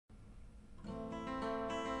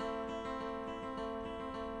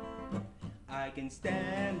can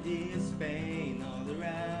stand this pain all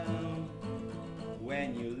around.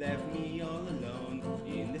 When you left me all alone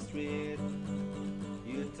in the street,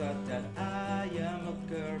 you thought that I am a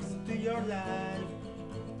curse to your life,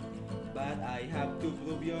 but I have to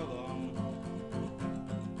prove you wrong.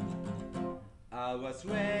 I was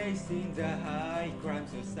raised in the high crime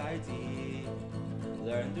society,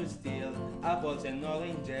 learned to steal apples and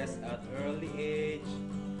oranges at early age,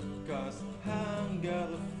 'cause hunger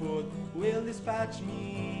of food will dispatch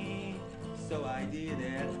me, so I did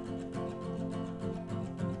it.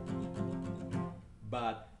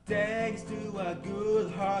 But thanks to a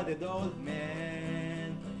good-hearted old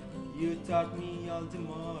man, you taught me all the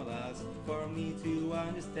morals for me to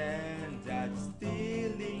understand that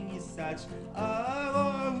stealing is such a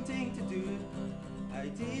wrong thing to do. I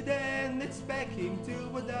didn't expect him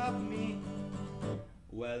to adopt me.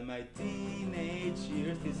 Well, my teenage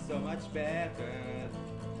years is so much better.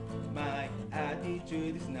 My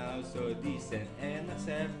attitude is now so decent and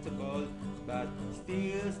acceptable, but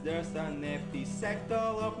still there's an empty sector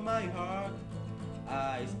of my heart.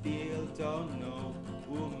 I still don't know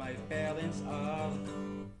who my parents are.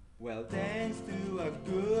 Well, thanks to a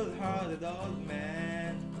good-hearted old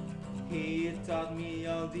man, he taught me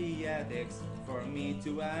all the ethics for me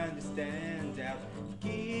to understand that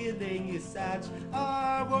killing is such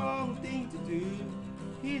a wrong thing to do.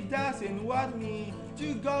 He doesn't want me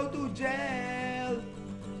to go to jail,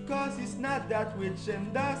 'cause he's not that rich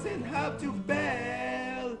and doesn't have to beg.